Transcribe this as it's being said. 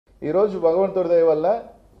ఈరోజు భగవంతుడి దయ వల్ల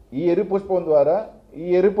ఈ ఎర్రి పుష్పం ద్వారా, ఈ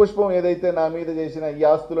ఎర్రి పుష్పం ఏదైతే నా మీద చేసిన ఈ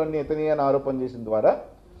ఆస్తులన్నీ ఇతని అని ఆరోపణ చేసిన ద్వారా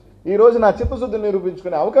ఈరోజు నా చిత్తశుద్ధిని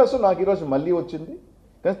నిరూపించుకునే అవకాశం నాకు ఈరోజు మళ్ళీ వచ్చింది.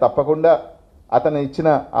 కానీ తప్పకుండా అతను ఇచ్చిన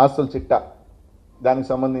ఆస్తుల చిట్టా దానికి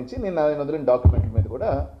సంబంధించి నేను ఆయన వదిలిన డాక్యుమెంట్ల మీద కూడా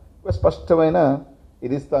ఒక స్పష్టమైన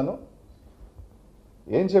ఇది ఇస్తాను.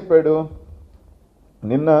 ఏం చెప్పాడు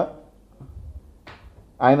నిన్న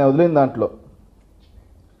ఆయన వదిలిన దాంట్లో,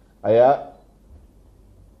 అయ్యా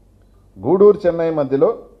గూడూరు చెన్నై మధ్యలో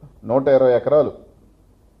 120 ఎకరాలు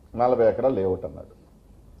 40 ఎకరాలు లేఅవుట్ అన్నాడు.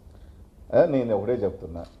 నేను ఒకటే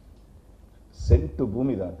చెప్తున్నా, సెంటు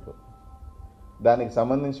భూమి దాంట్లో. దానికి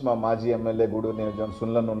సంబంధించి మా మాజీ ఎమ్మెల్యే గూడూరు నియోజకవర్గం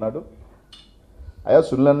సున్లన్న ఉన్నాడు. అయ్యా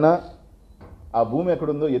సున్లన్న, ఆ భూమి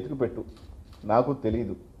ఎక్కడుందో ఎతికిపెట్టు, నాకు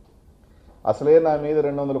తెలీదు. అసలే నా మీద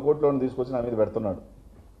 200 కోట్లను తీసుకొచ్చి నా మీద పెడుతున్నాడు.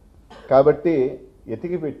 కాబట్టి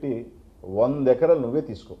ఎతికి పెట్టి 100 ఎకరాలు నువ్వే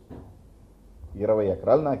తీసుకో, 20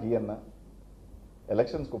 ఎకరాలు నాకు ఇయ్యన్నా,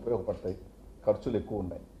 ఎలక్షన్స్కి ఉపయోగపడతాయి, ఖర్చులు ఎక్కువ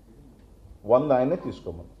ఉన్నాయి. 100 ఆయనే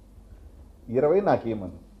తీసుకోమను, 20 నాకు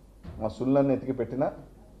ఇవ్వమను. మా సున్లన్నీ ఎతికి పెట్టినా,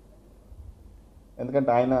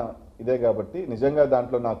 ఎందుకంటే ఆయన ఇదే కాబట్టి నిజంగా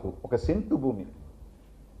దాంట్లో నాకు ఒక సెంటు భూమి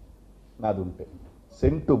నాది ఉంటే,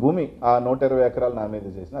 సెంటు భూమి ఆ 120 ఎకరాలు నా మీద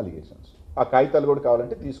చేసిన అలిగేషన్స్, ఆ కాగితాలు కూడా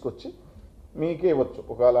కావాలంటే తీసుకొచ్చి మీకే ఇవ్వచ్చు.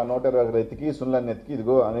 ఒకవేళ 120 ఎకరాలు ఎతికి సున్లన్నీ ఎతికి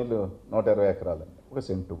ఇదిగో అనిల్ 120 ఎకరాలు అంటే ఒక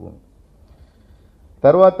సెంటు భూమి.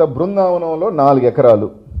 తర్వాత బృందావనంలో 4 ఎకరాలు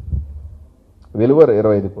విలువ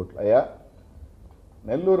 25 కోట్లు. అయ్యా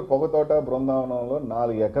నెల్లూరు పొగతోట బృందావనంలో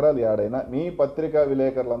 4 ఎకరాలు ఏడైనా మీ పత్రికా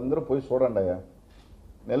విలేకరులందరూ పోయి చూడండి అయ్యా.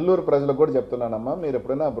 నెల్లూరు ప్రజలకు కూడా చెప్తున్నానమ్మా, మీరు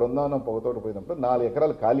ఎప్పుడైనా బృందావనం పొగతోట పోయినప్పుడు 4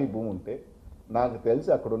 ఎకరాలు ఖాళీ భూమి ఉంటే నాకు తెలిసి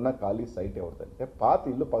అక్కడున్న ఖాళీ సైట్ ఎవరిదంటే పాత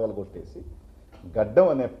ఇల్లు పగలగొట్టేసి గడ్డం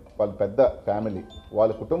అనే వాళ్ళ పెద్ద ఫ్యామిలీ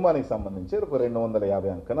వాళ్ళ కుటుంబానికి సంబంధించి ఒక 250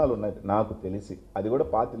 అంకణాలు ఉన్నాయి నాకు తెలిసి. అది కూడా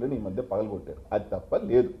పాత ఇల్లుని ఈ మధ్య పగలగొట్టారు, అది తప్ప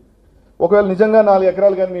లేదు. ఒకవేళ నిజంగా 4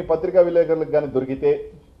 ఎకరాలు కానీ మీ పత్రికా విలేకరులకు కానీ దొరికితే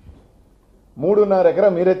 3.5 ఎకరా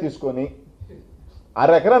మీరే తీసుకొని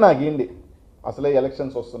 1/2 ఎకరా నాకు ఇవ్వండి. అసలే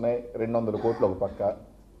ఎలక్షన్స్ వస్తున్నాయి, 200 కోట్లు ఒక పక్క,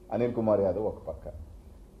 అనిల్ కుమార్ యాదవ్ ఒక పక్క.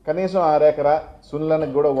 కనీసం 1/2 ఎకరా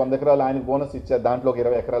సున్లన్నకు కూడా 100 ఎకరాలు ఆయనకు బోనస్ ఇచ్చే, దాంట్లో ఒక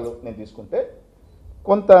 20 ఎకరాలు నేను తీసుకుంటే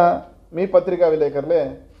కొంత మీ పత్రికా విలేకరులే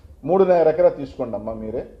 3.5 ఎకరా తీసుకోండి అమ్మా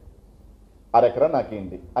మీరే, 1/2 ఎకరా నాకు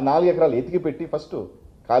ఇవ్వండి. ఆ 4 ఎకరాలు ఎతికి పెట్టి ఫస్ట్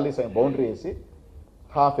ఖాళీ బౌండరీ వేసి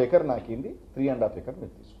 1/2 ఎకర్ నాకు ఇవ్వండి, 3.5 ఎకర్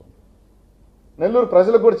మీరు తీసుకోండి. నెల్లూరు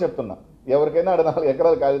ప్రజలకు కూడా చెప్తున్నా, ఎవరికైనా 4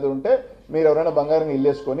 ఎకరాలు ఖాళీ ఉంటే మీరు ఎవరైనా బంగారంగా ఇల్లు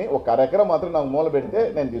వేసుకొని ఒక 1/2 ఎకరా మాత్రం నాకు మూల పెడితే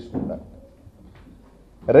నేను తీసుకుంటాను.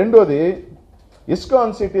 రెండోది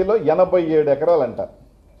ఇస్కాన్ సిటీలో 87 ఎకరాలు అంట.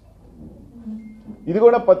 ఇది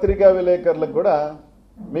కూడా పత్రికా విలేకరులకు కూడా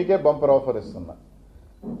మీకే బంపర్ ఆఫర్ ఇస్తున్నా.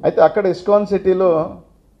 అయితే అక్కడ ఇస్కాన్ సిటీలో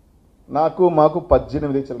మాకు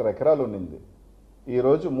 18 చిల్లర ఎకరాలు ఉండింది.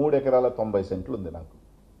 ఈరోజు 3 ఎకరాల 90 సెంట్లు ఉంది నాకు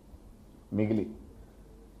మిగిలి.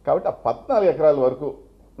 కాబట్టి ఆ 14 ఎకరాల వరకు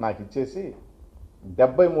నాకు ఇచ్చేసి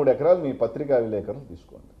 73 ఎకరాలు మీ పత్రికా విలేకరులు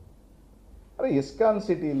తీసుకోండి. అరే ఇస్కాన్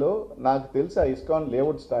సిటీలో నాకు తెలిసి ఆ ఇస్కాన్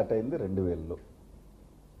లేఅవుట్ స్టార్ట్ అయింది 2000లో.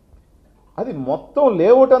 అది మొత్తం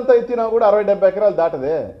లేఅవుట్ అంతా ఎత్తినా కూడా 60-70 ఎకరాలు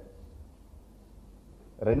దాటదే.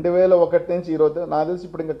 2001 నుంచి ఈరోజు నాకు తెలిసి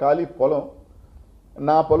ఇప్పుడు ఇంకా ఖాళీ పొలం,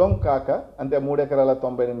 నా పొలం కాక అంటే 3 ఎకరాల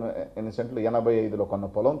 98 సెంట్లు 85లో కొన్న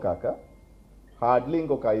పొలం కాక హార్డ్లీ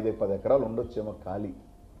ఇంకొక 5-10 ఎకరాలు ఉండొచ్చేమో ఖాళీ.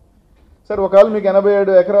 సరే ఒకవేళ మీకు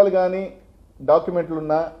 87 ఎకరాలు కానీ డాక్యుమెంట్లు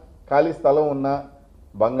ఉన్నా, ఖాళీ స్థలం ఉన్నా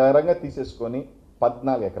బంగారంగా తీసేసుకొని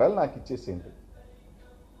 14 ఎకరాలు నాకు ఇచ్చేసేయండి.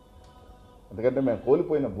 ఎందుకంటే మేము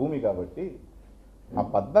కోల్పోయిన భూమి కాబట్టి ఆ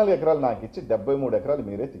 14 ఎకరాలు నాకు ఇచ్చి 73 ఎకరాలు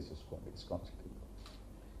మీరే తీసేసుకోండి ఇస్కాన్ సిటీలో.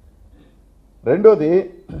 రెండోది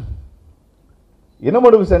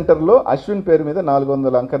ఇనమడుగు సెంటర్లో అశ్విన్ పేరు మీద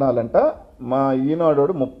 400 అంకణాలంట. మా ఈనాడు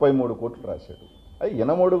 33 కోట్లు రాశాడు. అది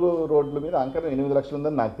ఇనమడుగు రోడ్ల మీద అంకణం 8 లక్షలు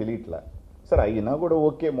ఉందని నాకు తెలియట్లా. సరే అయినా కూడా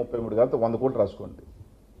ఓకే, 33 కాబట్టి 100 కోట్లు రాసుకోండి.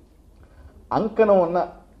 అంకణం ఉన్న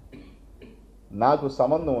నాకు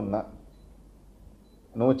సంబంధం ఉన్న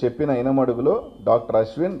నువ్వు చెప్పిన ఇనమడుగులో డాక్టర్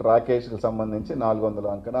అశ్విన్ రాకేష్కి సంబంధించి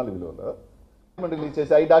 400 అంకణాల విలువలో డాక్యుమెంట్లు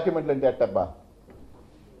ఇచ్చేసి 5 డాక్యుమెంట్లు అంటే ఎట్టబ్బా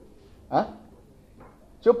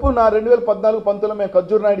చెప్పు. నా 2014-15లో మేము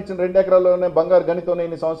ఖర్జూర్ నాయుడు ఇచ్చిన 2 ఎకరాల్లోనే బంగారు గనితోనే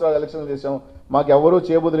ఇన్ని సంవత్సరాలు ఎలక్షన్లు చేసాం, మాకెవరూ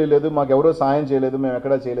చేబుదిలి లేదు, మాకెవరూ సాయం చేయలేదు, మేము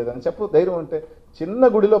ఎక్కడా చేయలేదని చెప్పు. ధైర్యం ఉంటే చిన్న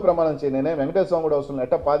గుడిలో ప్రమాణం చేయి. నేనే వెంకటేశ్వర స్వామి కూడా అవసరం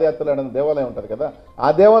ఎట్టా పాదయాత్రలు అనే దేవాలయం ఉంటుంది కదా, ఆ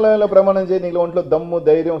దేవాలయంలో ప్రమాణం చేయి. నీలో ఒంట్లో దమ్ము,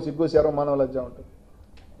 ధైర్యం, సిగ్గు, శరం, మానవ లజ్జ ఉంటుంది.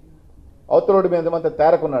 అవతలోడి మీద మంత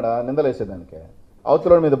తేరకున్నాడా నిందలేసేదానికి,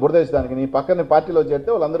 అవతలోడి మీద బురదేసేదానికి నీ పక్కన పార్టీలో చేరితే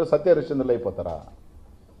వాళ్ళందరూ సత్యహరిశ్చంద్రులు అయిపోతారా?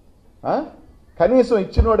 కనీసం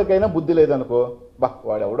ఇచ్చినోడికైనా బుద్ధి లేదనుకో, బా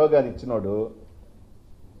వాడు ఎవడో కానీ ఇచ్చినోడు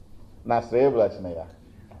నా శ్రేయభిలాషనయ్యా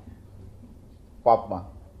పాపమా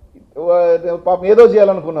పాపం ఏదో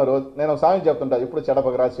చేయాలనుకున్నారు. నేను సామెత చెప్తుంటా, ఇప్పుడు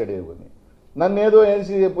చెడపక రాసి చెడేవుని. నన్ను ఏదో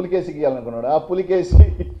వేసి పులికేసి గీయాలనుకున్నాడు. ఆ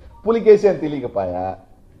పులికేసి అని తెలియకపాయా.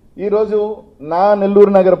 ఈరోజు నా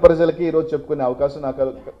నెల్లూరు నగర ప్రజలకి ఈరోజు చెప్పుకునే అవకాశం నాకు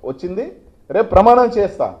వచ్చింది. రేపు ప్రమాణం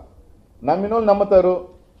చేస్తా. నమ్మిన వాళ్ళు నమ్ముతారు.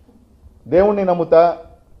 దేవుణ్ణి నమ్ముతా,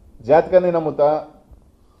 జాతకాన్ని నమ్ముతా,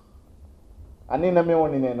 అన్నీ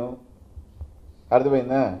నమ్మేవాడిని నేను.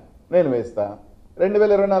 అర్థమైందా? నేను వేస్తా.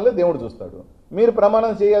 2024లో దేవుడు చూస్తాడు. మీరు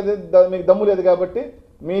ప్రమాణం చేయాలి, మీకు దమ్ము లేదు కాబట్టి,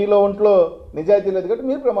 మీలో ఒంట్లో నిజాయితీ లేదు కాబట్టి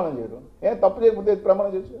మీరు ప్రమాణం చేయరు. తప్పు చేయకపోతే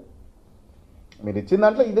ప్రమాణం చేయొచ్చు. మీరు ఇచ్చిన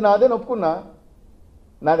దాంట్లో ఇది నాదే ఒప్పుకున్నా.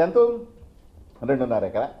 నాదెంతో 2.5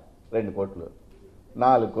 ఎకరా, 2 కోట్లు,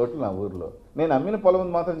 4 కోట్లు నా ఊర్లో. నేను అమ్మిన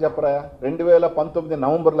పొలం మాత్రం చెప్పరా? 2019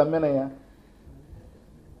 నవంబర్లో అమ్మానయ్యా.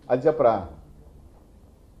 అది చెప్పరా?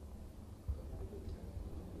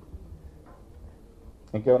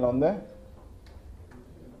 ఇంకేమైనా ఉందా?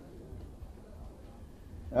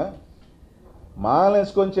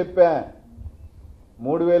 మాలేసుకొని చెప్పా.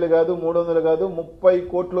 3,000 కాదు, 300 కాదు, 30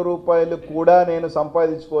 కోట్ల రూపాయలు కూడా నేను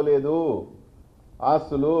సంపాదించుకోలేదు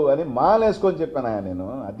ఆస్తులు అని మాలేసుకొని చెప్పాను నేను.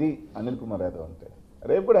 అది అనిల్ కుమార్ యాదవ్ అంటే.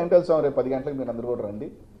 రేపు కూడా ఎంటల్ స్వామి, రేపు 10 గంటలకు మీరు అందరూ కూడా రండి.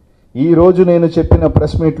 ఈరోజు నేను చెప్పిన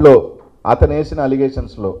ప్రెస్ మీట్లో అతను వేసిన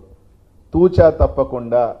అలిగేషన్స్లో తూచా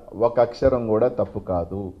తప్పకుండా ఒక అక్షరం కూడా తప్పు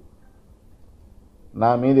కాదు.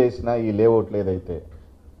 నా మీద వేసిన ఈ లేఅవుట్లు ఏదైతే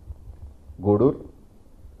గూడూరు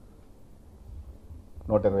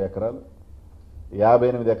 120 ఎకరాలు,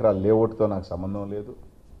 58 ఎకరాల లేఅవుట్తో నాకు సంబంధం లేదు.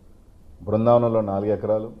 బృందావనంలో 4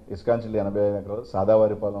 ఎకరాలు, ఇస్కాంచిలో 85 ఎకరాలు,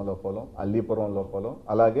 సాదావారిపాలెంలో పొలం, అల్లీపురంలో పొలం,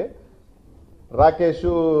 అలాగే రాకేష్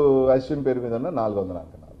అశ్విన్ పేరు మీద ఉన్న 400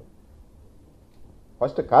 అంకణాలు.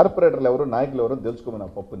 ఫస్ట్ కార్పొరేటర్లు ఎవరు, నాయకులు ఎవరు తెలుసుకోమని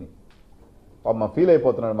ఆ పప్పుని. మా ఫీల్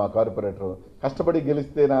అయిపోతున్నాడు మా కార్పొరేటర్. కష్టపడి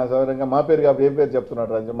గెలిస్తే నా సౌకర్యంగా మా పేరు కాబట్టి ఏ పేరు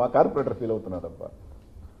చెప్తున్నాడు అని మా కార్పొరేటర్ ఫీల్ అవుతున్నాడు. అబ్బా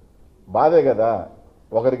బాధే కదా,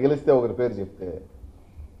 ఒకరు గెలిస్తే ఒకరి పేరు చెప్తే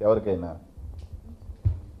ఎవరికైనా.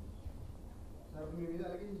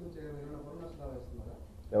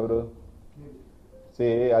 ఎవరు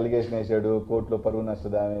అలిగేషన్ వేసాడు, కోర్టులో పరువు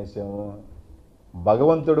నష్టదానం వేసాము.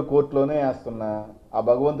 భగవంతుడు కోర్టులోనే వేస్తున్నా, ఆ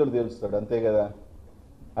భగవంతుడు తెలుస్తాడు, అంతే కదా.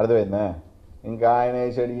 అర్థమైందా? ఇంకా ఆయన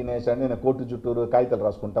వేసాడు, ఈయన వేసాడు, నేను కోర్టు చుట్టూరు కాగితాలు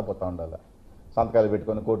రాసుకుంటా పోతా ఉండాలి. సంతకాలు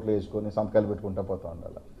పెట్టుకొని కోర్టులో వేసుకొని సంతకాలు పెట్టుకుంటా పోతా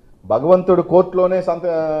ఉండాలి. భగవంతుడు కోర్టులోనే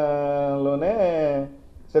సంతలోనే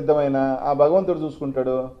సిద్ధమైన ఆ భగవంతుడు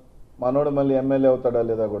చూసుకుంటాడు. మనోడు మళ్ళీ ఎమ్మెల్యే అవుతాడా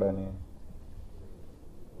లేదా కూడా అని.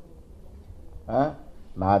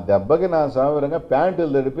 నా దెబ్బకి నా సామరంగా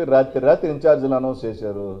ప్యాంటులు తడిపి రాత్రి ఇన్ఛార్జీలు అనౌన్స్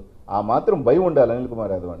చేశారు. ఆ మాత్రం భయం ఉండాలి అనిల్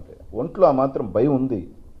కుమార్ యాదవ్ అంటే. ఒంట్లో ఆ మాత్రం భయం ఉంది.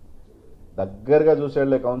 దగ్గరగా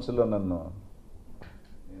చూసాడులే కౌన్సిల్లో నన్ను.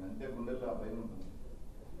 నేనంటే గుండెల్లో ఆ భయం ఉంటుంది.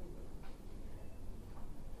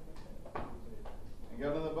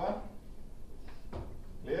 ఇంకేమన్నదబ్బా?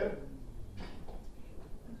 క్లియర్?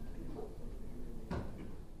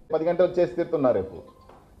 10 గంటలు చేసి తీరుతున్నారు రేపు.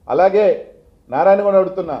 అలాగే నారాయణ కూడా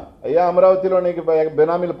అడుగుతున్నా, అయ్యా అమరావతిలో నీకు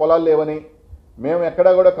బెనామీలు పొలాలు లేవని, మేము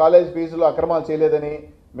ఎక్కడా కూడా కాలేజ్ ఫీజులు అక్రమాలు చేయలేదని,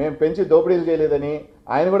 మేము పెంచి దోపిడీలు చేయలేదని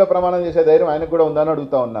ఆయన కూడా ప్రమాణం చేసే ధైర్యం ఆయనకు కూడా ఉందని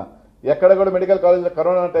అడుగుతా ఉన్నా. ఎక్కడ కూడా మెడికల్ కాలేజ్లో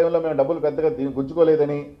కరోనా టైంలో మేము డబ్బులు పెద్దగా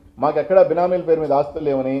గుంజుకోలేదని, మాకు ఎక్కడా బినామీల పేరు మీద ఆస్తులు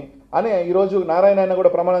లేవని అని ఈరోజు నారాయణ ఆయన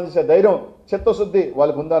కూడా ప్రమాణం చేసే ధైర్యం, చిత్తశుద్ధి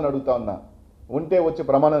వాళ్ళకు ఉందా అని అడుగుతా ఉన్నా. ఉంటే వచ్చి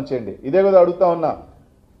ప్రమాణం చేయండి. ఇదే కూడా అడుగుతా ఉన్నా.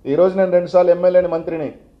 ఈరోజు నేను 2 సార్లు ఎమ్మెల్యేని,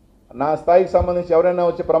 మంత్రిని. నా స్థాయికి సంబంధించి ఎవరైనా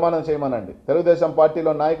వచ్చి ప్రమాణం చేయమనండి. తెలుగుదేశం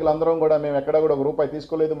పార్టీలో నాయకులందరం కూడా మేము ఎక్కడ కూడా ఒక రూపాయి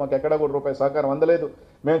తీసుకోలేదు, మాకు ఎక్కడ కూడా రూపాయి సహకారం అందలేదు.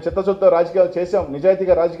 మేము చిత్తశుద్ధితో రాజకీయాలు చేశాం,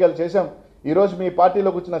 నిజాయితీగా రాజకీయాలు చేశాం. ఈరోజు మీ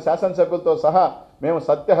పార్టీలోకి వచ్చిన శాసనసభ్యులతో సహా మేము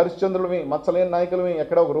సత్య హరిశ్చంద్రులమి, మచ్చలేని నాయకులమి,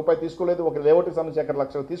 ఎక్కడ ఒక రూపాయి తీసుకోలేదు, ఒక లేఅవుట్కి సంబంధించి ఎక్కడ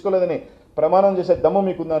లక్షలు తీసుకోలేదని ప్రమాణం చేసే దమ్ము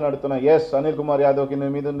మీకుందని అడుగుతున్నా. ఎస్, అనిల్ కుమార్ యాదవ్కి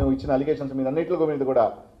మీద నువ్వు ఇచ్చిన అలిగేషన్స్ మీద అన్నింటి మీద కూడా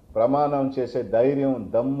ప్రమాణం చేసే ధైర్యం,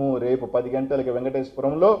 దమ్ము రేపు 10 గంటలకి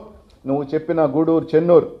వెంకటేశ్వరంలో నువ్వు చెప్పిన గూడూరు,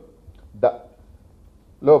 చెన్నూరు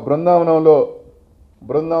బృందావనంలో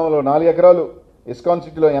 4 ఎకరాలు, ఇస్కాన్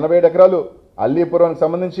సిటీలో 87 ఎకరాలు, అల్లీపురానికి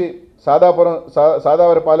సంబంధించి,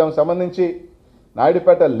 సాదావరిపాలెం సంబంధించి,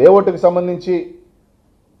 నాయుడుపేట లేఅవుట్కి సంబంధించి,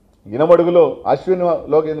 ఇనమడుగులో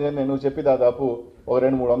అశ్విన్లోకి నువ్వు చెప్పి దాదాపు ఒక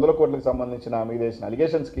 200-300 కోట్లకు సంబంధించిన మీద వేసిన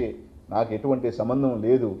అలిగేషన్స్కి నాకు ఎటువంటి సంబంధం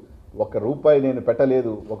లేదు. 1 రూపాయి నేను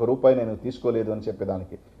పెట్టలేదు, 1 రూపాయి నేను తీసుకోలేదు అని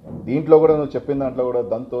చెప్పేదానికి. దీంట్లో కూడా నువ్వు చెప్పిన దాంట్లో కూడా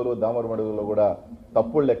దంతోలు, దామరమడుగులో కూడా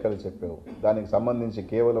తప్పుడు లెక్కలు చెప్పావు. దానికి సంబంధించి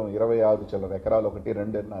కేవలం 26 చిల్లర ఎకరాలు,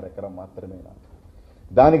 2.5 ఎకరం మాత్రమే.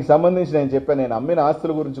 దానికి సంబంధించి నేను చెప్పాను, నేను అమ్మిన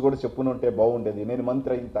ఆస్తుల గురించి కూడా చెప్పునుంటే బాగుండేది నేను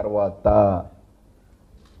మంత్రి అయిన తర్వాత.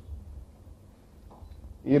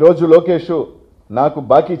 ఈరోజు లోకేష్ నాకు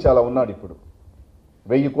బాకీ చాలా ఉన్నాడు. ఇప్పుడు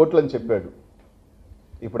 1000 కోట్లు అని చెప్పాడు.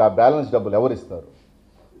 ఇప్పుడు ఆ బ్యాలెన్స్ డబ్బులు ఎవరు ఇస్తారు?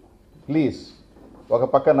 ప్లీజ్. ఒక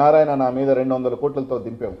పక్క నారాయణ నా మీద 200 కోట్లతో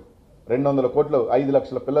దింపావు. 200 కోట్లు 5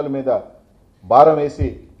 లక్షల పిల్లల మీద భారం వేసి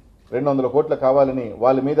 200 కోట్లు కావాలని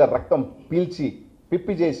వాళ్ళ మీద రక్తం పీల్చి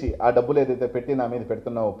పిప్పి చేసి ఆ డబ్బులు ఏదైతే పెట్టి నా మీద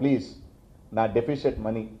పెడుతున్నావో ప్లీజ్, నా డెఫిషియట్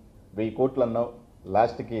మనీ 1000 కోట్లు అన్నావు,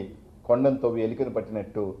 లాస్ట్కి కొండంతో ఎలికను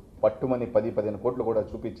పట్టినట్టు పట్టుమని 10-15 కోట్లు కూడా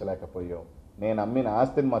చూపించలేకపోయావు. నేను అమ్మిన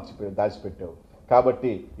ఆస్తిని దాచిపెట్టావు.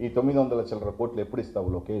 కాబట్టి ఈ 900 చిల్లర కోట్లు ఎప్పుడు ఇస్తావు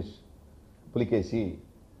లోకేష్? పులికేసి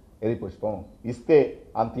ఎరి పుష్పం ఇస్తే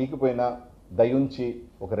అంత ఈకిపోయినా దయుంచి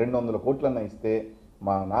ఒక 200 కోట్లన్నా ఇస్తే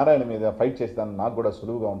మా నారాయణ మీద ఫైట్ చేస్తాను, నాకు కూడా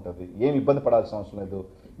సులువుగా ఉంటుంది, ఏమి ఇబ్బంది పడాల్సిన అవసరం లేదు.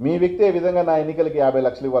 మీ వ్యక్తి ఏ విధంగా నా ఎన్నికలకి 50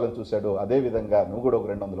 లక్షలు ఇవ్వాలని చూశాడు, అదేవిధంగా నువ్వు కూడా ఒక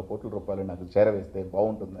 200 కోట్ల రూపాయలు నాకు చేరవేస్తే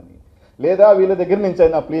బాగుంటుందని. లేదా వీళ్ళ దగ్గర నుంచి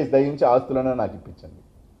అయినా ప్లీజ్ దయించి ఆస్తులైనా నాకు ఇప్పించండి,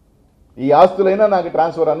 ఈ ఆస్తులైనా నాకు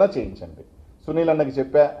ట్రాన్స్ఫర్ అన్నా చేయించండి. సునీల్ అన్నకి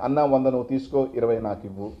చెప్పా, అన్న 100 నువ్వు తీసుకో, 20 నాకు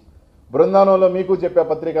ఇవ్వు. బృందావనంలో మీకు చెప్పా,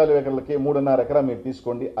 పత్రికలు ఎకరాలకి 3.5 ఎకరా మీరు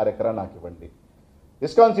తీసుకోండి, 1/2 ఎకరా నాకు ఇవ్వండి.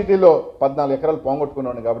 ఇస్కాన్ సిటీలో 14 ఎకరాలు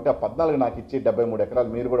పోగొట్టుకున్నాను కాబట్టి ఆ 14 నాకు ఇచ్చి 73 ఎకరాలు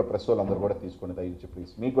మీరు కూడా ప్రెస్ వాళ్ళు అందరూ కూడా తీసుకోండి దయించి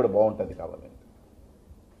ప్లీజ్, మీకు కూడా బాగుంటుంది కావాలంటే.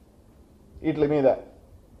 వీటి మీద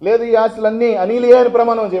లేదు, ఈ ఆస్తులన్నీ అనిలే అని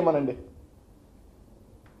ప్రమాణం చేయమనండి.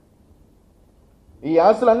 ఈ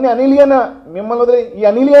ఆస్తులన్నీ అనిలియన, మిమ్మల్ని వదిలే ఈ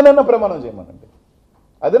అనిలియనన్న ప్రమాణం చేయమనండి.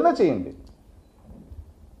 అదన్నా చేయండి.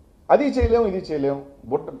 అది చేయలేము, ఇది చేయలేము.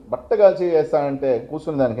 బట్టగాల్చి చేస్తానంటే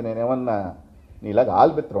కూర్చున్న దానికి నేనేమన్నా నీలాగా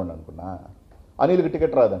ఆల్బెత్తుకోండి అనుకున్నా. అనిల్కి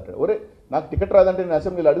టికెట్ రాదంటాడు. ఒరే నాకు టికెట్ రాదంటే నేను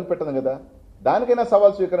అసెంబ్లీలో అడుగు పెట్టను కదా, దానికైనా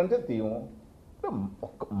సవాల్ స్వీకరించే తీయము.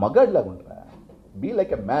 ఒక మగాడిలాగా ఉండరా, be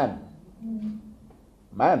like a man.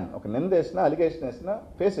 Man ఒక నింద వేసినా అలిగేషన్ వేసినా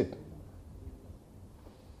ఫేస్ ఇట్.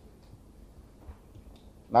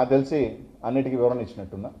 నాకు తెలిసి అన్నిటికీ వివరణ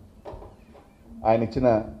ఇచ్చినట్టున్నా. ఆయన ఇచ్చిన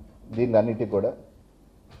దీన్ని అన్నిటికీ కూడా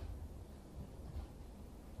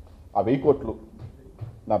ఆ 1000 కోట్లు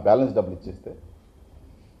నా బ్యాలెన్స్ డబ్బులు ఇచ్చేస్తే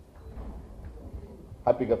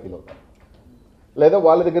హ్యాపీగా ఫీల్ అవుతాను. లేదా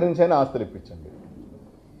వాళ్ళ దగ్గర నుంచి అయినా ఆస్తులు ఇప్పించండి.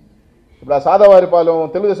 ఇప్పుడు ఆ సాదావారిపాలెం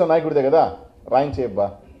తెలుగుదేశం నాయకుడిదే కదా, రాయించేయబ్బా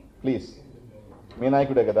ప్లీజ్, మీ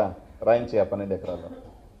నాయకుడే కదా, రాయించేయ 12 ఎకరాల్లో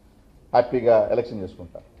హ్యాపీగా ఎలక్షన్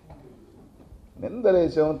చేసుకుంటా.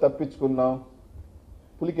 నిందలేసాం, తప్పించుకున్నాం,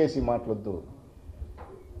 పులికేసి మాటలొద్దు.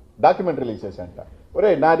 Document release చేశాంట. ఒరే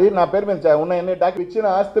నా పేరు మీద ఉన్నాయన్నీ ఇచ్చిన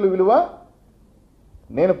ఆస్తుల విలువ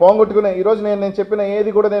నేను పోగొట్టుకునే, ఈరోజు నేను చెప్పిన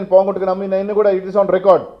ఏది కూడా నేను పోగొట్టుకుని అమ్మిన అన్ని కూడా ఇట్ ఇస్ ఆన్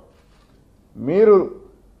రికార్డ్. మీరు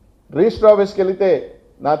రిజిస్టర్ ఆఫీస్కి వెళితే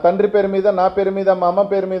నా తండ్రి పేరు మీద, నా పేరు మీద, మా అమ్మ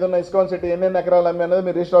పేరు మీద ఉన్న ఇస్కాన్ సిటీ ఎన్నెన్ని ఎకరాలు అమ్మి అన్నది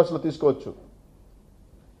మీరు రిజిస్టర్ ఆఫీస్లో తీసుకోవచ్చు.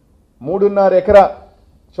 3.5 ఎకరా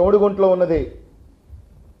చౌడుగుంట్లో ఉన్నది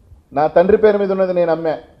నా తండ్రి పేరు మీద ఉన్నది నేను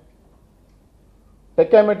అమ్మా.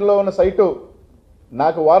 టెక్కామెట్లో ఉన్న సైటు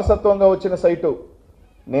నాకు వారసత్వంగా వచ్చిన సైటు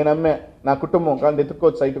నేను అమ్మా. నా కుటుంబం కానీ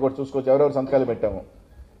ఎత్తుక్కోవచ్చు, సైటు కూడా చూసుకోవచ్చు, ఎవరెవరు సంతకాలు పెట్టాము.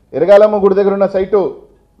 ఎరగాలమ్మ గుడి దగ్గర ఉన్న సైటు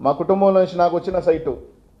మా కుటుంబంలో నుంచి నాకు వచ్చిన సైటు.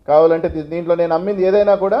 కావాలంటే దీంట్లో నేను అమ్మింది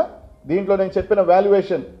ఏదైనా కూడా దీంట్లో నేను చెప్పిన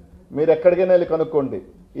వాల్యుయేషన్ మీరు ఎక్కడికైనా వెళ్ళి కనుక్కోండి.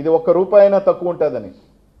 ఇది 1 రూపాయి అయినా తక్కువ ఉంటుందని.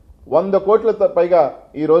 100 కోట్ల పైగా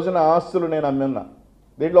ఈ రోజున ఆస్తులు నేను అమ్మిన్నా.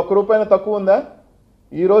 దీంట్లో 1 రూపాయి తక్కువ ఉందా?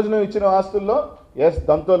 ఈ రోజు నువ్వు ఇచ్చిన ఆస్తుల్లో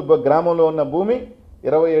దంతోల్ గ్రామంలో ఉన్న భూమి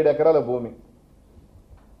 27 ఎకరాల భూమి,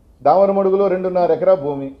 దామరమడుగులో 2.5 ఎకరా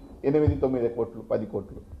భూమి, 8-9 కోట్లు, 10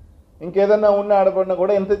 కోట్లు. ఇంకేదన్నా ఉన్న ఆడపడినా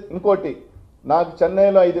కూడా ఎంత. ఇంకోటి నాకు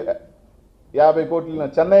చెన్నైలో 50 కోట్లు,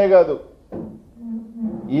 చెన్నై కాదు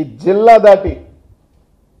ఈ జిల్లా దాటి,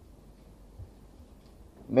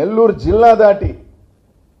 నెల్లూరు జిల్లా దాటి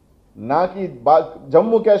నాకు ఈ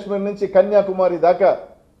జమ్మూ కాశ్మీర్ నుంచి కన్యాకుమారి దాకా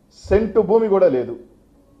సెంటు భూమి కూడా లేదు.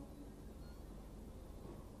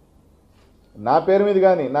 నా పేరు మీద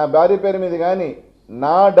కానీ, నా భార్య పేరు మీద కానీ,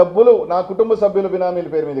 నా డబ్బులు నా కుటుంబ సభ్యుల బినామీల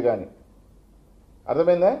పేరు మీద కానీ,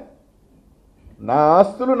 అర్థమైందా? నా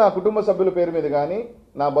ఆస్తులు నా కుటుంబ సభ్యుల పేరు మీద కానీ,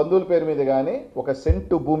 నా బంధువుల పేరు మీద కానీ 1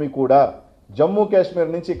 సెంటు భూమి కూడా జమ్మూ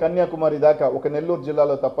కాశ్మీర్ నుంచి కన్యాకుమారి దాకా ఒక నెల్లూరు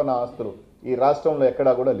జిల్లాలో తప్ప నా ఆస్తులు ఈ రాష్ట్రంలో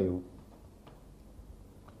ఎక్కడా కూడా లేవు.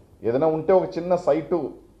 ఏదైనా ఉంటే ఒక చిన్న సైటు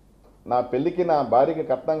నా పెళ్లికి నా భార్యకి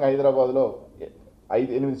కట్నంగా హైదరాబాద్లో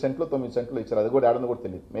 8 సెంట్లు 9 సెంట్లు ఇచ్చారు. అది కూడా ఏడని కూడా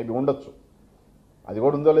తెలియదు, మేబీ ఉండొచ్చు, అది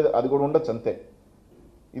కూడా ఉందో లేదో, అది కూడా ఉండొచ్చు అంతే.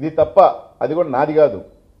 ఇది తప్ప అది కూడా నాది కాదు.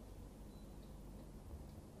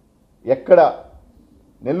 ఎక్కడ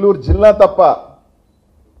నెల్లూరు జిల్లా తప్ప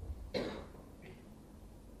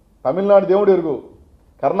తమిళనాడు దేవుడు ఎరుగు,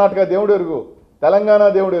 కర్ణాటక దేవుడు ఎరుగు, తెలంగాణ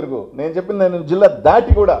దేవుడు ఎరుగు, నేను చెప్పిన నేను జిల్లా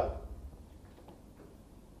దాటి కూడా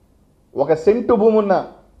 1 సెంటు భూమి ఉన్నా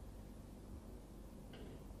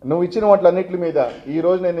నువ్వు ఇచ్చిన వాటిలన్నిటి మీద,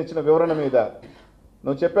 ఈరోజు నేను ఇచ్చిన వివరణ మీద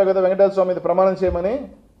నువ్వు చెప్పావు కదా వెంకటేశ్వర స్వామి మీద ప్రమాణం చేయమని.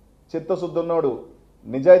 చిత్తశుద్ధి ఉన్నవాడు,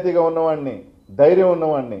 నిజాయితీగా ఉన్నవాడిని, ధైర్యం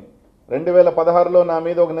ఉన్నవాడిని. 2016లో నా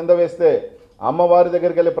మీద ఒక నింద వేస్తే అమ్మవారి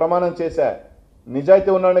దగ్గరికి వెళ్ళి ప్రమాణం చేశా. నిజాయితీ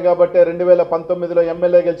ఉన్నాడు కాబట్టి 2019లో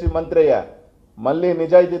MLA గెలిచి మంత్రి అయ్యా. మళ్ళీ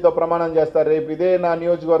నిజాయితీతో ప్రమాణం చేస్తారు. రేపు ఇదే నా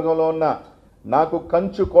నియోజకవర్గంలో ఉన్న నాకు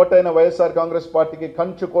కంచు కోటైన వైఎస్ఆర్ కాంగ్రెస్ పార్టీకి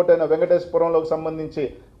కంచు కోటైన వెంకటేశ్వరంలోకి సంబంధించి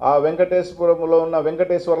ఆ వెంకటేశ్వరంలో ఉన్న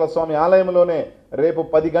వెంకటేశ్వర స్వామి ఆలయంలోనే రేపు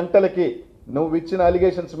 10 గంటలకి నువ్వు ఇచ్చిన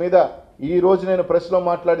అలిగేషన్స్ మీద ఈ రోజు నేను ప్రెస్లో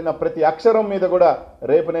మాట్లాడిన ప్రతి అక్షరం మీద కూడా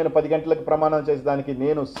రేపు నేను 10 గంటలకు ప్రమాణం చేసేదానికి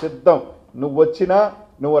నేను సిద్ధం. నువ్వు వచ్చినా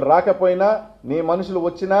నువ్వు రాకపోయినా, నీ మనుషులు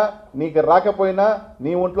వచ్చినా నీకు రాకపోయినా,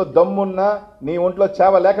 నీ ఒంట్లో దమ్మున్నా నీ ఒంట్లో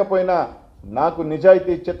చేవ లేకపోయినా నాకు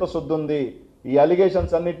నిజాయితీ చిత్తశుద్ధి ఉంది. ఈ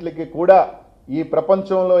అలిగేషన్స్ అన్నిటికీ కూడా ఈ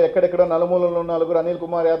ప్రపంచంలో ఎక్కడెక్కడ నలుమూలలో నలుగురు అనిల్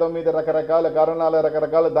కుమార్ యాదవ్ మీద రకరకాల కారణాలు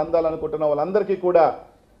రకరకాల దందాలు అనుకుంటున్న వాళ్ళందరికీ కూడా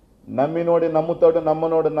నమ్మినోడి నమ్ముతాడు,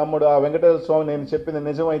 నమ్మనోడు నమ్ముడు. ఆ వెంకటేశ్వర స్వామి నేను చెప్పింది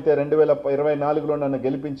నిజమైతే 2024లో నన్ను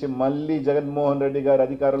గెలిపించి మళ్ళీ జగన్మోహన్ రెడ్డి గారు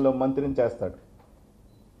అధికారంలో మంత్రిని చేస్తాడు.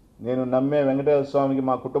 నేను నమ్మే వెంకటేశ్వర స్వామికి,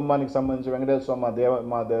 మా కుటుంబానికి సంబంధించి వెంకటేశ్వర స్వామి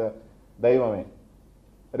మా దైవమే.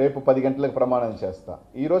 రేపు 10 గంటలకు ప్రమాణం చేస్తా.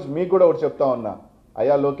 ఈరోజు మీకు కూడా ఒకటి చెప్తా ఉన్నా,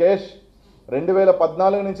 అయ్యా లోకేష్,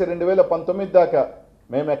 2014 నుంచి 2019 దాకా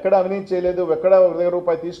మేము ఎక్కడ అవినీతి చేయలేదు, ఎక్కడ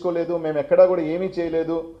 ₹1 తీసుకోలేదు, మేము ఎక్కడా కూడా ఏమీ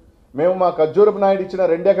చేయలేదు. మేము మా ఖర్జూరపు నాయుడు ఇచ్చిన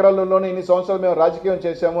 2 ఎకరాలలోనే ఇన్ని సంవత్సరాలు మేము రాజకీయం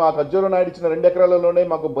చేశాము. ఆ ఖర్జూర నాయుడు ఇచ్చిన 2 ఎకరాలలోనే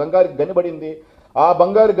మాకు బంగారు గని పడింది. ఆ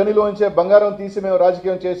బంగారు గనిలోంచే బంగారం తీసి మేము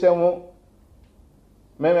రాజకీయం చేశాము.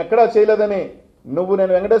 మేము ఎక్కడా చేయలేదని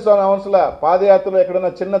నేను వెంకటేశ్వర అవసల పాదయాత్రలో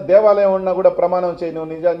ఎక్కడన్నా చిన్న దేవాలయం ఉన్నా కూడా ప్రమాణం చేయి.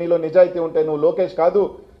 నీలో నిజాయితీ ఉంటే నువ్వు లోకేష్ కాదు,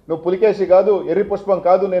 నువ్వు పులికేసి కాదు, ఎర్రి పుష్పం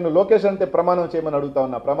కాదు, నేను లోకేష్ అంటే ప్రమాణం చేయమని అడుగుతా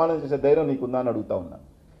ఉన్నా. ప్రమాణం చేసే ధైర్యం నీకుందా అని అడుగుతా ఉన్నా.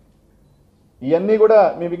 ఇవన్నీ కూడా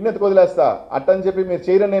మీ విజ్ఞతకు వదిలేస్తా. అట్టని చెప్పి మీరు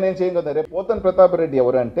చేయరని నేనేం చేయను కదా. రేపు పోతన ప్రతాప్ రెడ్డి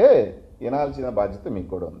ఎవరంటే వినాల్సిన బాధ్యత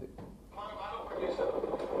మీకు కూడా ఉంది.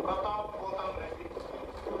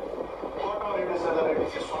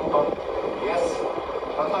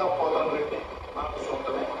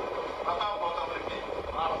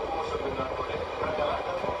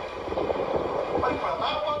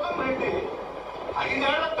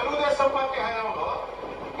 తెలుగుదేశం పార్టీ హయాంలో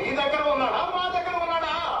మీ దగ్గర ఉన్నాడా, మా దగ్గర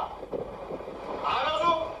ఉన్నాడా? ఆ రోజు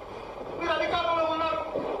మీరు అధికారంలో ఉన్నారు.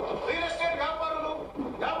 రియల్ ఎస్టేట్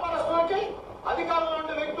వ్యాపారస్తులకి అధికారంలో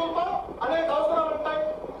ఉండే వ్యక్తులతో అనేక అవసరాలు ఉంటాయి.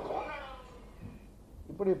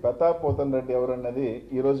 ఇప్పుడు ఈ ప్రతాప్ పోతన్ రెడ్డి ఎవరన్నది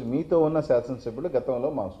ఈరోజు మీతో ఉన్న శాసనసభ్యులు,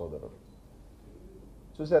 గతంలో మా సోదరుడు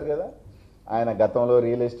చూశారు కదా. ఆయన గతంలో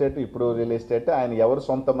రియల్ ఎస్టేట్, ఇప్పుడు రియల్ ఎస్టేట్. ఆయన ఎవరు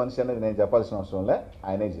సొంత మనిషి అనేది నేను చెప్పాల్సిన అవసరం లే,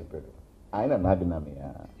 ఆయనే చెప్పాడు. ఆయన నా బినామీయా?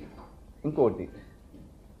 ఇంకోటి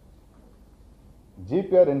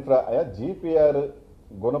GPR infra, GPR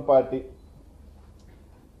Gunapati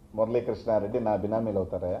Murali Krishna Reddy నా బినామీలు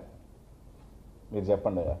అవుతారా? మీరు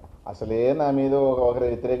చెప్పండి అయ్యా. అసలే నా మీద ఒకరి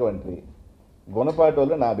వ్యతిరేక వంటి గుణపాటి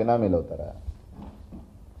వాళ్ళు నా బినామీలు అవుతారా?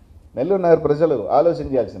 నెల్లూరు నగర ప్రజలు ఆలోచన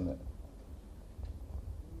చేయాల్సిందే.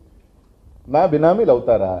 నా బినామీలు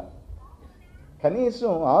అవుతారా?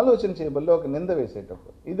 కనీసం ఆలోచన చేయబల్లో ఒక నింద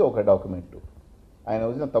వేసేటప్పుడు ఇది ఒక డాక్యుమెంటు, ఆయన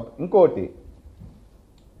వచ్చిన తప్పు. ఇంకోటి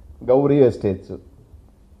గౌరీ ఎస్టేట్స్.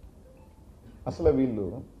 అసలు వీళ్ళు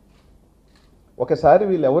ఒకసారి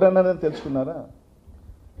వీళ్ళు ఎవరన్నారని తెలుసుకున్నారా?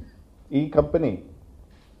 ఈ company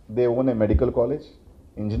they own A medical college,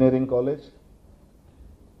 engineering college.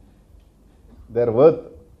 There worth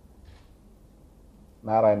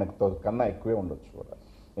నారాయణతో కన్నా ఎక్కువే ఉండొచ్చు కూడా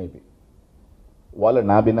మేబీ. వాళ్ళు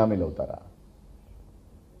నా బినామీలు అవుతారా?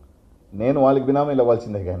 నేను వాళ్ళకి బినామీలు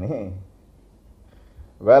అవ్వాల్సిందే కానీ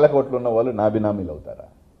వేల కోట్లు ఉన్న వాళ్ళు నా బినామీలు అవుతారా?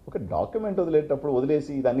 ఒక డాక్యుమెంట్ వదిలేటప్పుడు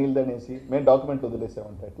వదిలేసి ఇది అనిల్ది అనేసి మేము డాక్యుమెంట్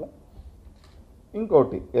వదిలేసామంటే ఎట్లా?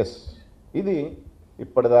 ఇంకోటి ఇది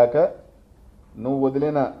ఇప్పటిదాకా నువ్వు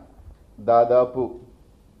వదిలిన దాదాపు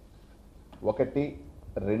 1,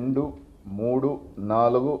 2, 3,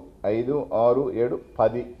 4, 5, 6, 7,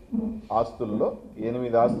 10 ఆస్తుల్లో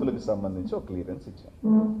 8 ఆస్తులకు సంబంధించి ఒక క్లియరెన్స్ ఇచ్చాం.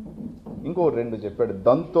 ఇంకో 2 చెప్పాడు.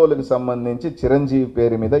 దంతోలకు సంబంధించి చిరంజీవి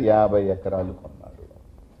పేరు మీద 50 ఎకరాలు కొన్నాడు.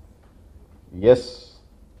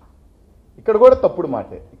 ఇక్కడ కూడా తప్పుడు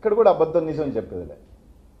మాటే, ఇక్కడ కూడా అబద్ధం నిజం చెప్పేదిలే.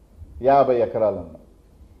 50 ఎకరాలు అన్నా,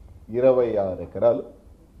 26 ఎకరాలు.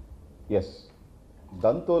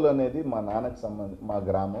 దంతోలు అనేది మా నాన్నకి మా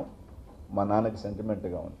గ్రామం, మా నాన్నకి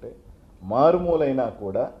సెంటిమెంట్గా ఉంటే మారుమూలైనా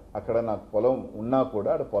కూడా అక్కడ నాకు పొలం ఉన్నా కూడా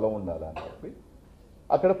అక్కడ పొలం ఉండాలని చెప్పి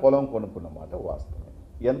అక్కడ పొలం కొనుక్కున్న మాట వాస్తవం.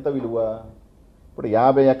 ఎంత విలువ? ఇప్పుడు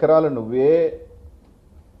 50 ఎకరాలు నువ్వే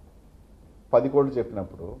 10 కోట్లు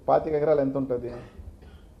చెప్పినప్పుడు 25 ఎకరాలు ఎంత ఉంటుంది?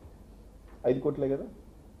 5 కోట్లే కదా.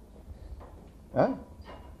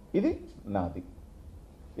 ఇది నాది.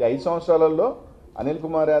 ఈ 5 సంవత్సరాలలో అనిల్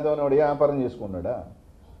కుమార్ యాదవ్ అనేవాడు ఏ వ్యాపారం చేసుకున్నాడా?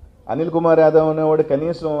 అనిల్ కుమార్ యాదవ్ అనేవాడు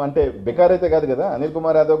కనీసం అంటే బెకార్ అయితే కాదు కదా. అనిల్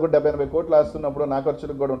కుమార్ యాదవ్ కూడా 70-80 కోట్లు ఆస్తున్నప్పుడు నా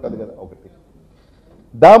ఖర్చులకు కూడా ఉంటుంది కదా. ఒకటి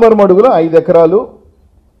దామర్ మడుగులో 5 ఎకరాలు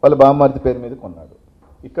వాళ్ళ బామ్మార్తి పేరు మీద కొన్నాడు.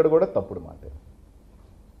 ఇక్కడ కూడా తప్పుడు మాట.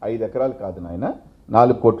 5 ఎకరాలు కాదు నాయన,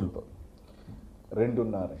 4 కోట్లతో.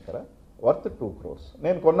 2.5 ఎకరా వర్త్ 2 crores.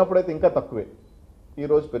 నేను కొన్నప్పుడైతే ఇంకా తక్కువే,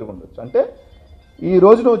 ఈరోజు పెరుగుండొచ్చు. అంటే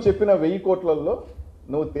ఈరోజు నువ్వు చెప్పిన 1000 కోట్లలో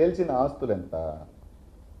నువ్వు తేల్చిన ఆస్తులు ఎంత?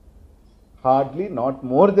 హార్డ్లీ నాట్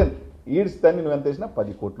మోర్ దెన్ ఈడ్స్ దాన్ని నువ్వు ఎంత వేసినా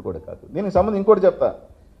 10 కోట్లు కూడా కాదు. దీనికి సంబంధించి ఇంకోటి చెప్తా.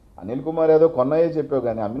 అనిల్ కుమార్ యాదవ్ కొన్నాయే చెప్పావు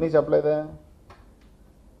కానీ అమ్మినీ చెప్పలేదా?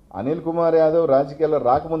 అనిల్ కుమార్ యాదవ్ రాజకీయాల్లో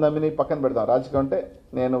రాకముందు అమ్మినీ పక్కన పెడదాం. రాజకీయం అంటే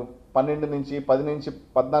నేను 12 నుంచి 10 నుంచి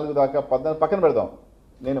 14 దాకా 14 పక్కన పెడదాం.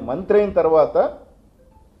 నేను మంత్రి అయిన తర్వాత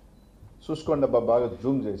చూసుకోండి అబ్బా బాగా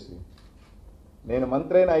జూమ్ చేసి, నేను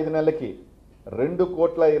మంత్రి అయిన 5 నెలలకి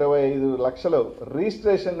 2,25,00,000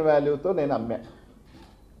 రిజిస్ట్రేషన్ వాల్యూతో నేను అమ్మా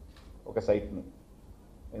ఒక సైట్ని.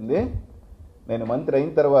 ఏంది? నేను మంత్రి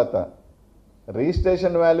అయిన తర్వాత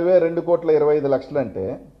రిజిస్ట్రేషన్ వాల్యూవే 2,25,00,000 అంటే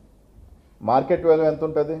మార్కెట్ వాల్యూ ఎంత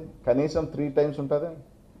ఉంటుంది? కనీసం 3 times ఉంటుంది.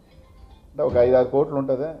 అంటే ఒక 5-6 కోట్లు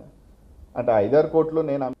ఉంటుంది. అంటే 5-6 కోట్లు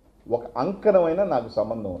నేను ఒక అంకణమైన నాకు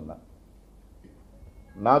సంబంధం ఉన్నా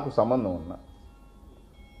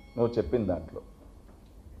నువ్వు చెప్పిన దాంట్లో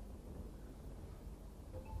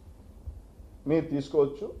మీరు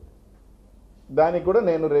తీసుకోవచ్చు. దానికి కూడా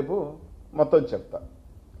నేను రేపు మొత్తం చెప్తా.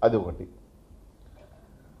 అది ఒకటి.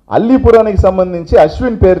 అల్లీపురానికి సంబంధించి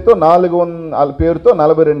అశ్విన్ పేరుతో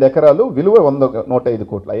 42 ఎకరాలు, విలువ 105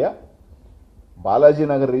 కోట్లు. అయ్యా బాలాజీ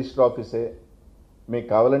నగర్ రిజిస్టర్ ఆఫీసే, మీకు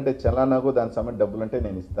కావాలంటే చలానాకు దాని సమయం డబ్బులు అంటే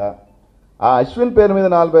నేను ఇస్తా. ఆ అశ్విన్ పేరు మీద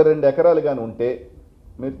 42 ఎకరాలు కానీ ఉంటే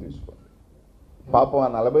మీరు తీసుకోండి. పాపం ఆ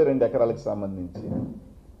 42 ఎకరాలకు సంబంధించి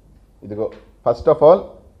ఇదిగో ఫస్ట్ ఆఫ్ ఆల్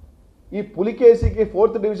ఈ పులికేసికి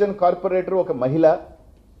 4th డివిజన్ కార్పొరేటర్ ఒక మహిళ,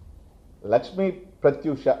 లక్ష్మీ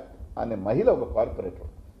ప్రత్యూష అనే మహిళ ఒక కార్పొరేటర్.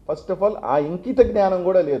 ఫస్ట్ ఆఫ్ ఆల్ ఆ ఇంకిత జ్ఞానం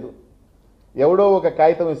కూడా లేదు. ఎవడో ఒక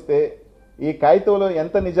కాగితం ఇస్తే ఈ కాగితంలో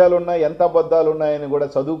ఎంత నిజాలున్నా ఎంత అబద్ధాలు ఉన్నాయని కూడా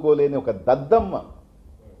చదువుకోలేని ఒక దద్దమ్మ,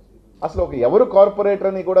 అసలు ఒక ఎవరు కార్పొరేటర్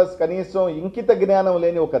అని కూడా కనీసం ఇంకిత జ్ఞానం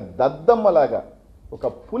లేని ఒక దద్దమ్మలాగా, ఒక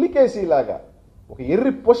పులికేసిలాగా, ఒక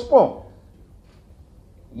ఎర్రి పుష్పం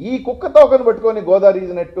ఈ కుక్క తోకను పట్టుకొని గోదావరి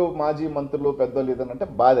ఈజినట్టు మాజీ మంత్రులు పెద్దలు ఇదనంటే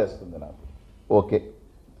బాధేస్తుంది నాకు. ఓకే,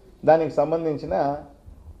 దానికి సంబంధించిన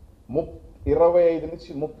 25 నుంచి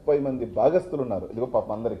 30 మంది భాగస్తులు ఉన్నారు. ఇదిగో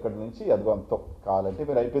పాపం అందరు ఇక్కడి నుంచి అదిగో అంత కావాలంటే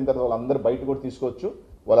మీరు అయిపోయిన తర్వాత వాళ్ళందరూ బయట కూడా తీసుకోవచ్చు,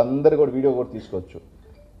 వాళ్ళందరూ కూడా వీడియో కూడా తీసుకోవచ్చు.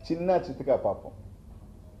 చిన్న చితికా పాపం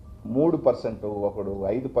 3% ఒకడు,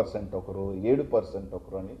 5% ఒకరు, 7%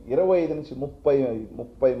 ఒకరు అని 25 నుంచి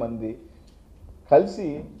 30 మంది కలిసి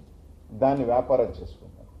దాన్ని వ్యాపారం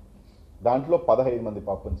చేసుకుంటారు. దాంట్లో 15 మంది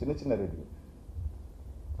పాపం చిన్న చిన్న రెడ్డి.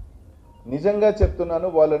 నిజంగా చెప్తున్నాను,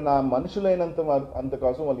 వాళ్ళు నా మనుషులైనంత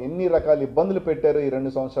కోసం వాళ్ళు ఎన్ని రకాల ఇబ్బందులు పెట్టారో ఈ 2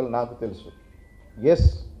 సంవత్సరాలు నాకు తెలుసు. ఎస్,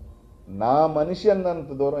 నా మనిషి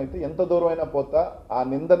అన్నంత దూరం అయితే ఎంత దూరం అయినా పోతా, ఆ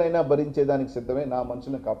నిందనైనా భరించేదానికి సిద్ధమే. నా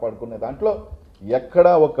మనుషులను కాపాడుకునే దాంట్లో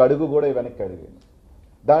ఎక్కడా ఒక అడుగు కూడా వెనక్కి అడిగాను.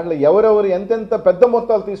 దాంట్లో ఎవరెవరు ఎంతెంత పెద్ద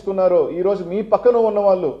మొత్తాలు తీసుకున్నారో ఈరోజు మీ పక్కన ఉన్న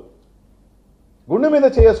వాళ్ళు గుండె మీద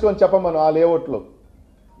చేసుకొని చెప్పమను. ఆ లేఅవుట్లో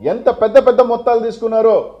ఎంత పెద్ద పెద్ద మొత్తాలు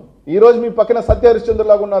తీసుకున్నారో ఈరోజు మీ పక్కన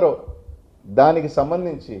సత్యహరిశ్చంద్రులాగా ఉన్నారో దానికి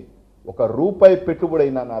సంబంధించి ₹1 పెట్టుబడి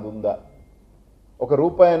అయినా నాది ఉందా?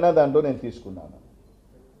 ₹1 అయినా దాంట్లో నేను తీసుకున్నాను.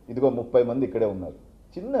 ఇదిగో 30 మంది ఇక్కడే ఉన్నారు.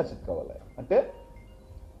 చిన్న చిట్కావాలి అంటే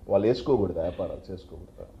వాళ్ళు వేసుకోకూడదు, వ్యాపారాలు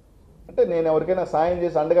చేసుకోకూడదు. అంటే నేను ఎవరికైనా సాయం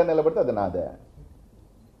చేసి అండగా నిలబడితే అది నాదే.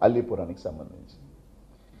 అల్లీపురానికి సంబంధించి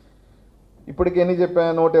ఇప్పటికి ఎన్ని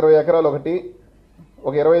చెప్పాను? 120 ఎకరాలు ఒకటి,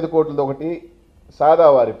 ఒక 25 కోట్లది ఒకటి,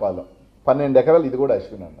 సాదావారిపాలెం 12 ఎకరాలు, ఇది కూడా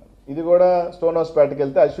అశ్విన్ అన్నారు. ఇది కూడా స్టోన్ హౌస్ పేటకి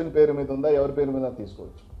వెళ్తే అశ్విన్ పేరు మీద ఉందా, ఎవరి పేరు మీద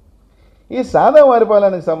తీసుకోవచ్చు. ఈ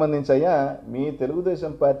సాదావారిపాలెనికి సంబంధించి అయ్యా మీ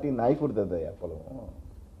తెలుగుదేశం పార్టీ నాయకుడిదయ్యా పొలం.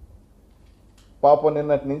 పాపం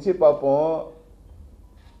నిన్నటి నుంచి పాపం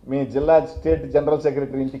మీ జిల్లా స్టేట్ జనరల్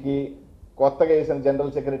సెక్రటరీ ఇంటికి, కొత్తగా వేసిన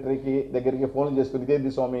జనరల్ సెక్రటరీకి దగ్గరికి ఫోన్ చేసుకుని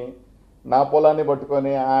ఇదేంది స్వామి నా పొలాన్ని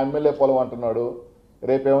పట్టుకొని ఆ ఎమ్మెల్యే పొలం అంటున్నాడు,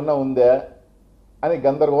 రేపేమన్నా ఉందా అని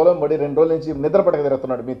గందరగోళం పడి 2 రోజుల నుంచి నిద్ర పట్టక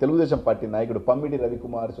తిరుగుతున్నాడు మీ తెలుగుదేశం పార్టీ నాయకుడు పమ్మిడి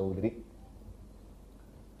రవికుమార్ చౌదరి.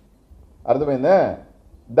 అర్థమైందా?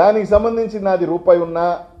 దానికి సంబంధించి నాది ₹1 ఉన్నా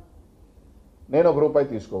నేను ₹1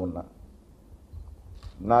 తీసుకోమన్నా,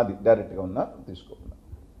 నాది డైరెక్ట్గా ఉన్నా తీసుకోమన్నా.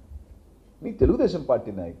 మీ తెలుగుదేశం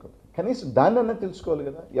పార్టీ నాయకుడు కనీసం దాన్నన్నా తెలుసుకోవాలి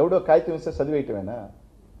కదా. ఎవడో కాగితం ఇస్తే చదివేయటమేనా?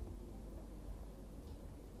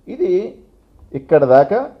 ఇది ఇక్కడ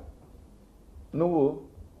దాకా నువ్వు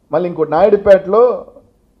మళ్ళీ ఇంకోటి నాయుడుపేటలో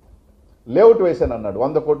లేఅవుట్ వేసాను అన్నాడు.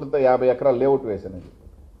 100 కోట్లతో 50 ఎకరాలు లేఅవుట్ వేసానని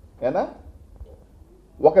ఏనా?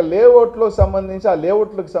 ఒక లేఅవుట్లో సంబంధించి ఆ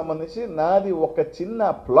లేఅవుట్లకు సంబంధించి నాది ఒక చిన్న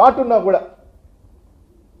ప్లాట్ ఉన్నా కూడా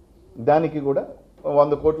దానికి కూడా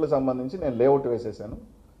 100 కోట్లకు సంబంధించి నేను లేఅవుట్ వేసేసాను,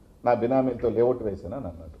 నా బినామీలతో లేఅవుట్ వేసాను అని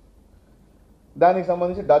అన్నాడు. దానికి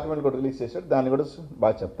సంబంధించి డాక్యుమెంట్ కూడా రిలీజ్ చేశాడు. దాన్ని కూడా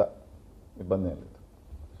బాగా చెప్తా, ఇబ్బంది ఏం లేదు.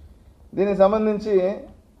 దీనికి సంబంధించి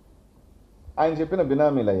ఆయన చెప్పిన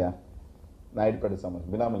బినామీలయ్యా, నాయుడుపేట సమస్య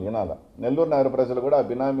బినామీలు వినాలా. నెల్లూరు నగర ప్రజలు కూడా ఆ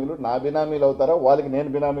బినామీలు నా బినామీలు అవుతారా, వాళ్ళకి నేను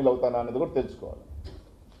బినామీలు అవుతానా అనేది కూడా తెలుసుకోవాలి.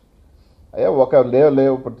 అయ్యా, ఒక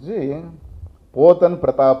లేవపట్టి పోతన్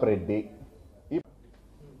ప్రతాప్ రెడ్డి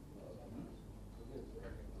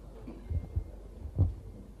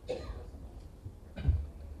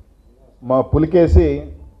మా పులికేసి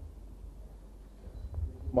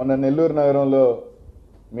మొన్న నెల్లూరు నగరంలో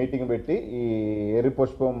మీటింగ్ పెట్టి ఈ ఎర్రి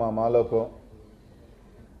పుష్పం మా మాలోకం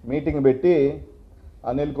మీటింగ్ పెట్టి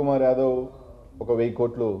అనిల్ కుమార్ యాదవ్ ఒక 1000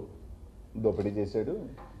 కోట్లు దోపిడీ చేశాడు,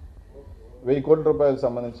 1000 కోట్ల రూపాయలకు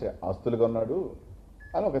సంబంధించి ఆస్తులు కొన్నాడు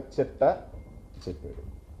అని ఒక చిట్ట చెప్పాడు.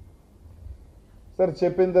 సరే,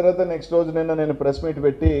 చెప్పిన తర్వాత నెక్స్ట్ రోజు నేను ప్రెస్ మీట్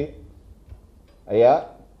పెట్టి, అయ్యా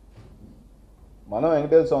మనం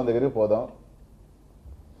వెంకటేశ్వర స్వామి దగ్గరికి పోదాం,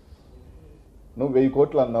 నువ్వు 1000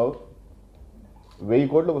 కోట్లు అన్నావు, 1000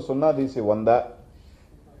 కోట్లకు 0 తీసి 100,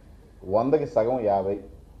 100కి సగం 50,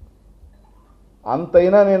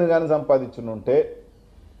 అంతైనా నేను కానీ సంపాదించుంటే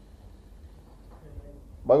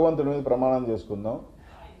భగవంతుడి మీద ప్రమాణం చేసుకుందాం,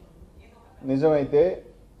 నిజమైతే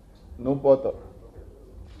నువ్వు పోతావు,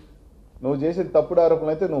 నువ్వు చేసిన తప్పుడు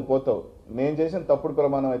ఆరోపణలు అయితే నువ్వు పోతావు, నేను చేసిన తప్పుడు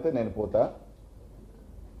ప్రమాణం అయితే నేను పోతా.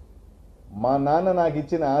 మా నాన్న నాకు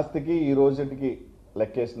ఇచ్చిన ఆస్తికి ఈ రోజుకి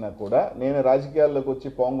లెక్కేసినా కూడా, నేను రాజకీయాల్లోకి వచ్చి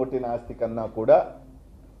పోంగొట్టిన ఆస్తి కన్నా కూడా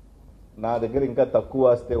నా దగ్గర ఇంకా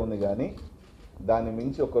తక్కువ ఆస్తే ఉంది, కానీ దాన్ని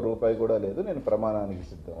మించి 1 రూపాయి కూడా లేదు, నేను ప్రమాణానికి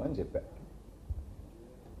సిద్ధం అని చెప్పా.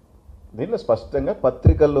 దీంట్లో స్పష్టంగా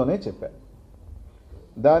పత్రికల్లోనే చెప్పా.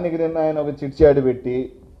 దానికి నిన్న ఆయన ఒక చిట్చాడి పెట్టి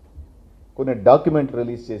కొన్ని డాక్యుమెంట్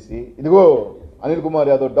రిలీజ్ చేసి, ఇదిగో అనిల్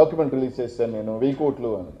కుమార్ యాదవ్ డాక్యుమెంట్ రిలీజ్ చేశాను నేను 1000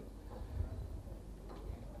 కోట్లు అని.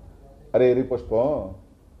 అరే ఎర్రి పుష్పం,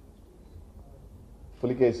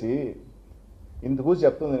 పులికేసి ఇందుకు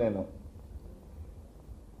చెప్తుంది, నేను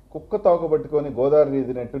కుక్క తోక పట్టుకొని గోదావరి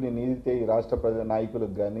ఈదినట్టు నేను ఈదితే ఈ రాష్ట్ర ప్రజల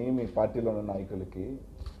నాయకులకు కానీ మీ పార్టీలో ఉన్న నాయకులకి,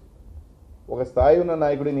 ఒక స్థాయి ఉన్న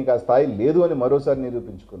నాయకుడు నీకు ఆ స్థాయి లేదు అని మరోసారి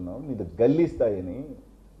నిరూపించుకున్నావు, నీది గల్లీ స్థాయి అని.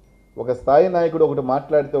 ఒక స్థాయి నాయకుడు ఒకటి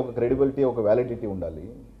మాట్లాడితే ఒక క్రెడిబిలిటీ, ఒక వ్యాలిడిటీ ఉండాలి,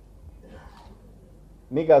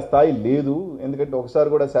 నీకు ఆ స్థాయి లేదు. ఎందుకంటే ఒకసారి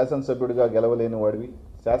కూడా శాసనసభ్యుడిగా గెలవలేని వాడివి,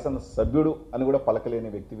 శాసనసభ్యుడు అని కూడా పలకలేని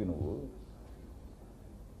వ్యక్తివి నువ్వు.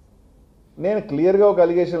 నేను క్లియర్గా ఒక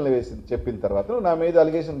అలిగేషన్లు చెప్పిన తర్వాత, నువ్వు నా మీద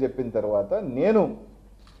అలిగేషన్ చెప్పిన తర్వాత, నేను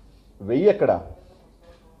 1000 ఎక్కడా,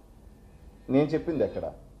 నేను చెప్పింది ఎక్కడ,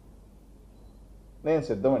 నేను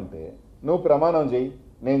సిద్ధం అంటే నువ్వు ప్రమాణం చేయి,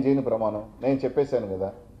 నేను చేయని ప్రమాణం నేను చెప్పేశాను కదా.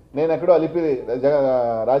 నేను ఎక్కడో అలిపి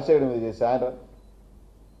రాజశేఖర్ మీద చేసా, ఆయన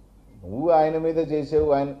నువ్వు ఆయన మీద చేసావు,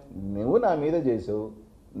 నువ్వు నా మీద చేసావు,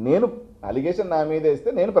 నేను అలిగేషన్ నా మీద వేస్తే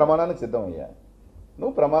నేను ప్రమాణానికి సిద్ధం అయ్యా,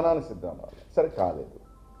 నువ్వు ప్రమాణానికి సిద్ధం అవ్వాలి. సరే, కాలేదు.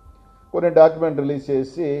 కొన్ని డాక్యుమెంట్ రిలీజ్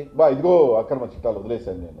చేసి, ఇదిగో అక్రమ చిట్టాలు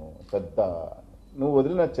వదిలేశాను నేను, పెద్ద నువ్వు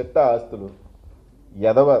వదిలిన చిట్ట ఆస్తులు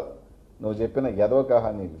నువ్వు చెప్పిన యదవ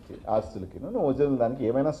కహానీలకి ఆస్తులకి నువ్వు వదిలిన దానికి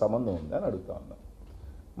ఏమైనా సంబంధం ఉందా అని అడుగుతా ఉన్నా.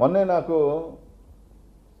 మొన్నే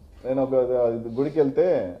నేను ఒక గుడికి వెళ్తే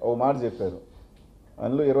ఒక మాట చెప్పారు,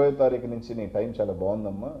 అందులో 20వ తారీఖు నుంచి నీ టైం చాలా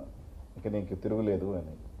బాగుందమ్మా, ఇక నీకు తిరుగులేదు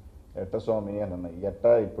అని. ఎట్ట స్వామి అని అన్నా.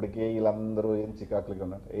 ఎట్టా ఇప్పటికే వీళ్ళందరూ ఏం చికాకులుగా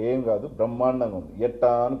ఉన్నారు, ఏం కాదు బ్రహ్మాండంగా ఉంది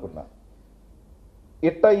ఎట్టా అనుకున్నా.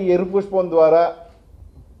 ఇట్ట ఈ ఎర్రి పుష్పం ద్వారా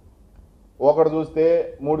ఒకడు చూస్తే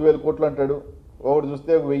 3000 కోట్లు అంటాడు, ఒకడు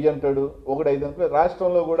చూస్తే 1000 అంటాడు, ఒకడు 500.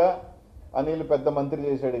 రాష్ట్రంలో కూడా అనిల్ పెద్ద మంత్రి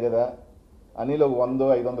చేశాడు కదా, అనిల్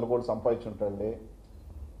 100-500 కోట్లు సంపాదించుంటాడులే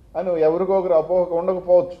అని ఎవరికో ఒకరు అపోహ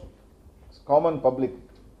ఉండకపోవచ్చు, కామన్ పబ్లిక్.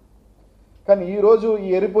 కానీ ఈరోజు ఈ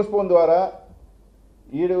ఎర్రి పుష్పం ద్వారా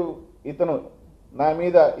ఇతను నా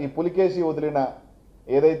మీద ఈ పులికేసి వదిలిన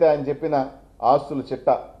ఏదైతే ఆయన చెప్పిన ఆస్తుల చిట్ట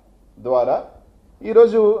ద్వారా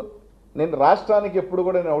ఈరోజు నేను రాష్ట్రానికి ఎప్పుడు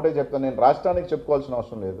కూడా నేను ఒకటే చెప్తాను, నేను రాష్ట్రానికి చెప్పుకోవాల్సిన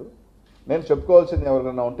అవసరం లేదు. నేను చెప్పుకోవాల్సింది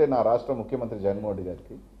ఎవరికైనా ఉంటే నా రాష్ట్ర ముఖ్యమంత్రి జగన్మోహన్ రెడ్డి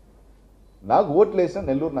గారికి, నాకు ఓట్లు వేసిన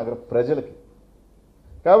నెల్లూరు నగర ప్రజలకి.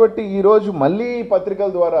 కాబట్టి ఈరోజు మళ్ళీ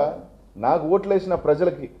పత్రికల ద్వారా నాకు ఓట్లు వేసిన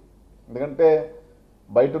ప్రజలకి, ఎందుకంటే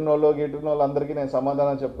బయట ఉన్నోళ్ళు గీటున్నోళ్ళు అందరికీ నేను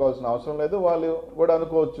సమాధానం చెప్పుకోవాల్సిన అవసరం లేదు. వాళ్ళు కూడా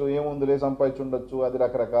అనుకోవచ్చు ఏముందులే సంపాదించి ఉండొచ్చు, అది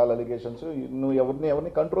రకరకాల అలిగేషన్స్. నువ్వు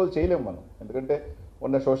ఎవరిని కంట్రోల్ చేయలేము మనం, ఎందుకంటే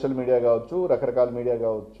ఉన్న సోషల్ మీడియా కావచ్చు, రకరకాల మీడియా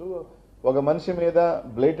కావచ్చు. ఒక మనిషి మీద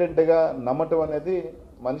బ్లేటెంట్గా నమ్మటం అనేది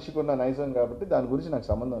మనిషికి ఉన్న నైజం, కాబట్టి దాని గురించి నాకు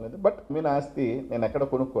సంబంధం లేదు. బట్ మీ ఆస్తి నేను ఎక్కడ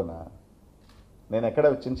కొనుక్కోనా, నేను ఎక్కడ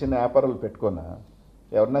చిన్న చిన్న వ్యాపారాలు పెట్టుకోనా,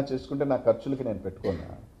 ఎవరన్నా చేసుకుంటే నా ఖర్చులకి నేను పెట్టుకోనా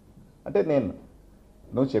అంటే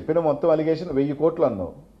నువ్వు చెప్పిన మొత్తం అలిగేషన్ 1000 కోట్లు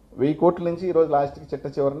అన్నావు. 1000 కోట్ల నుంచి ఈరోజు లాస్ట్కి చిట్ట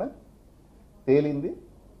చివరన తేలింది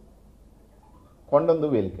కొండందు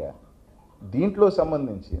వేలిక. దీంట్లో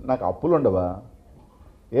సంబంధించి నాకు అప్పులు ఉండవా?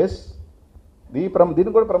 ఎస్,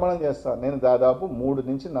 దీన్ని కూడా ప్రమాణం చేస్తాను. నేను దాదాపు 3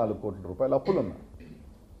 నుంచి 4 కోట్ల రూపాయలు అప్పులు ఉన్నా.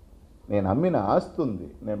 నేను అమ్మిన ఆస్తి ఉంది.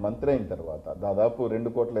 నేను మంత్రి అయిన తర్వాత దాదాపు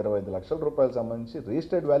 2,25,00,000 రూపాయలు సంబంధించి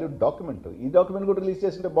రిజిస్టర్డ్ వాల్యూ డాక్యుమెంట్. ఈ డాక్యుమెంట్ కూడా రిలీజ్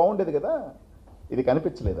చేస్తుంటే బాగుండేది కదా. ఇది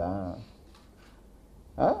కనిపించలేదా?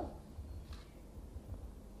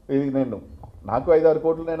 ఇది నాకు 5-6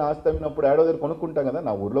 కోట్లు నేను ఆస్తి అమ్మినప్పుడు ఏడో దగ్గర కొనుక్కుంటాం కదా.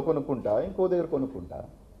 నా ఊర్లో కొనుక్కుంటా, ఇంకో దగ్గర కొనుక్కుంటా.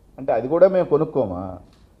 అంటే అది కూడా మేము కొనుక్కోమా?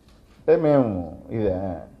 అంటే మేము ఇదే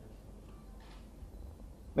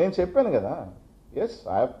నేను చెప్పాను కదా. ఎస్,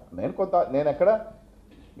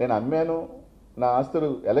 నేను అమ్మాను. నా ఆస్తులు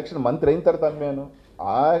ఎలక్షన్ మంత్రి అయిన తర్వాత అమ్మాను.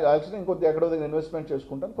 ఆ ఎలక్షన్ ఇంకొద్ది ఎక్కడో దగ్గర ఇన్వెస్ట్మెంట్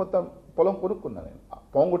చేసుకుంటాను. కొంత పొలం కొనుక్కున్నా. నేను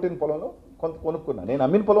పొంగొట్టిన పొలంలో కొంత కొనుక్కున్నా. నేను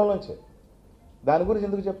అమ్మిన పొలంలోంచే. దాని గురించి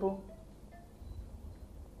ఎందుకు చెప్పు?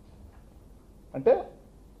 అంటే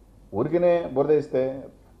ఊరికినే బురద ఇస్తే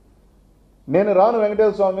నేను రాను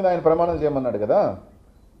వెంకటేశ్వర స్వామి మీద ఆయన ప్రమాణం చేయమన్నాడు కదా.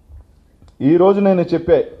 ఈరోజు నేను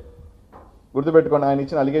చెప్పే గుర్తుపెట్టుకోండి, ఆయన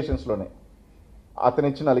ఇచ్చిన అలిగేషన్స్లోనే, అతను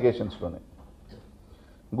ఇచ్చిన అలిగేషన్స్లోనే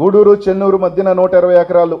గూడూరు చెన్నూరు మధ్యన 120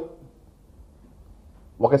 ఎకరాలు,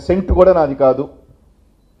 1 సెంట్ కూడా నాది కాదు.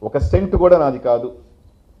 1 సెంట్ కూడా నాది కాదు.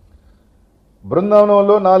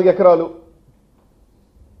 బృందావనంలో 4 ఎకరాలు,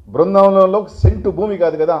 బృందావనంలో 1 సెంటు భూమి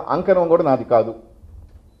కాదు కదా, అంకణం కూడా నాది కాదు.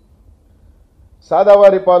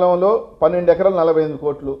 సాదావారిపాలెంలో 12 ఎకరాలు 48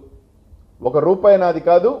 కోట్లు, 1 రూపాయి నాది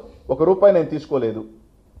కాదు. 1 రూపాయి నేను తీసుకోలేదు.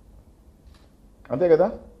 అంతే కదా.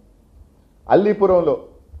 అల్లీపురంలో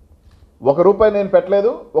 1 రూపాయి నేను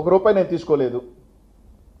పెట్టలేదు, 1 రూపాయి నేను తీసుకోలేదు.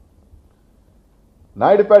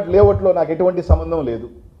 నాయుడుపేట లేఅవుట్లో నాకు ఎటువంటి సంబంధం లేదు.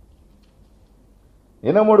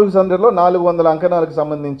 ఎనమడుగు సందర్లో 400 అంకణాలకు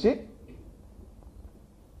సంబంధించి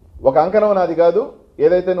 1 అంకణం నాది కాదు.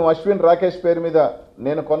 ఏదైతే నువ్వు అశ్విన్ రాకేష్ పేరు మీద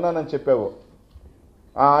నేను కొన్నానని చెప్పావో,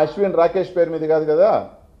 ఆ అశ్విన్ రాకేష్ పేరు మీద కాదు కదా.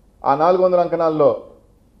 ఆ 400 అంకణాల్లో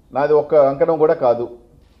నాది 1 అంకణం కూడా కాదు.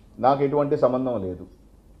 నాకు ఎటువంటి సంబంధం లేదు.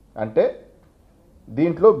 అంటే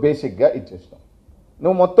దీంట్లో బేసిక్గా ఇచ్చేస్తాం.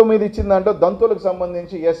 నువ్వు మొత్తం మీద ఇచ్చిన దాంట్లో దంతులకు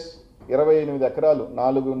సంబంధించి 28 ఎకరాలు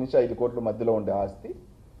 4 నుంచి 5 కోట్ల మధ్యలో ఉండే ఆస్తి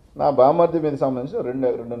నా బామర్ది మీద సంబంధించి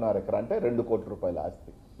 2.5 ఎకరా, అంటే 2 కోట్ల రూపాయల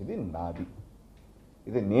ఆస్తి. ఇది నాది.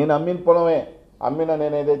 ఇది నేను అమ్మిన పొలమే.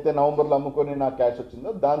 నేను ఏదైతే నవంబర్లో అమ్ముకొని నాకు క్యాష్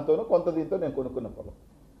వచ్చిందో దాంతోనూ కొంత దీంతో నేను కొనుక్కున్న పొలం.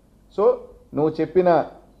 సో నువ్వు చెప్పిన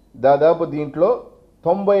దాదాపు దీంట్లో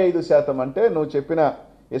 95% అంటే నువ్వు చెప్పిన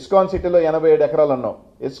ఇస్కాన్ సిటీలో 87 ఎకరాలు అన్నావు.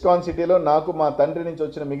 ఇస్కాన్ సిటీలో నాకు మా తండ్రి నుంచి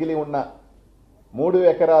వచ్చిన మిగిలి ఉన్న 3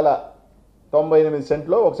 ఎకరాల 98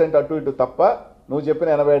 సెంట్లో 1 సెంట్ అటు ఇటు తప్ప నువ్వు చెప్పిన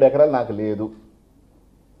 87 ఎకరాలు నాకు లేదు.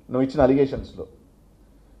 నువ్వు ఇచ్చిన అలిగేషన్స్లో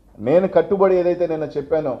నేను కట్టుబడి ఏదైతే నేను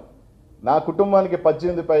చెప్పానో, నా కుటుంబానికి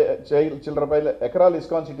 18 చిల్లర ఎకరాలు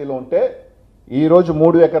ఇస్కాన్ సిటీలో ఉంటే ఈరోజు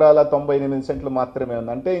 3 ఎకరాల 98 సెంట్లు మాత్రమే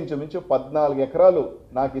ఉంది. అంటే ఇంచుమించు 14 ఎకరాలు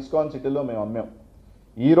నాకు ఇస్కాన్ సిటీలో మేము అమ్మాం.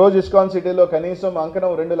 ఈరోజు ఇస్కాన్ సిటీలో కనీసం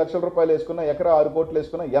అంకణం 2 లక్షల రూపాయలు వేసుకున్న, ఎకరా 6 కోట్లు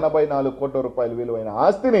వేసుకున్న 84 కోట్ల రూపాయలు విలువైన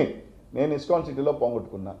ఆస్తిని నేను ఇస్కాన్ సిటీలో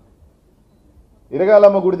పోగొట్టుకున్నా.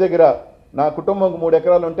 ఇరగాలమ్మ గుడి దగ్గర నా కుటుంబంకు 3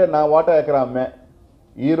 ఎకరాలు ఉంటే నా వాటా ఎకరా అమ్మే.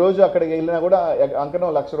 ఈరోజు అక్కడికి వెళ్ళినా కూడా అంకణం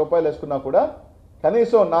 1 లక్ష రూపాయలు వేసుకున్నా కూడా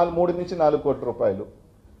కనీసం 3 నుంచి 4 కోట్ల రూపాయలు.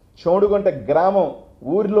 చోడుగుంట గ్రామం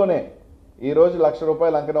ఊరిలోనే ఈరోజు 1 లక్ష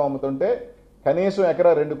రూపాయలు అంకణం అమ్ముతుంటే కనీసం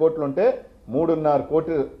ఎకరా 2 కోట్లు ఉంటే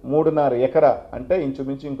 3.5 ఎకరా అంటే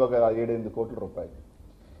ఇంచుమించు ఇంకొక 7-8 కోట్ల రూపాయలు.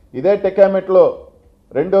 ఇదే టెకామెట్లో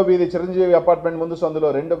 2వ వీధి చిరంజీవి అపార్ట్మెంట్ ముందు సందులో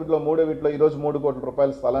 2వ వీధిలో 3వ వీధిలో ఈరోజు 3 కోట్ల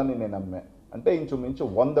రూపాయల స్థలాన్ని నేను అమ్మా. అంటే ఇంచుమించు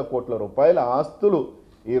 100 కోట్ల రూపాయల ఆస్తులు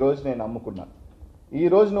ఈరోజు నేను అమ్ముకున్నాను.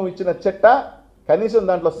 ఈరోజు నువ్వు ఇచ్చిన చెట్ట కనీసం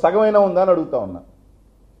దాంట్లో సగమైనా ఉందా అని అడుగుతా ఉన్నా.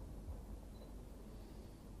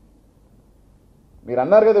 మీరు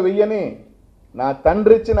అన్నారు కదా 1000 నా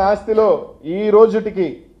తండ్రి ఇచ్చిన ఆస్తిలో ఈ రోజుటికి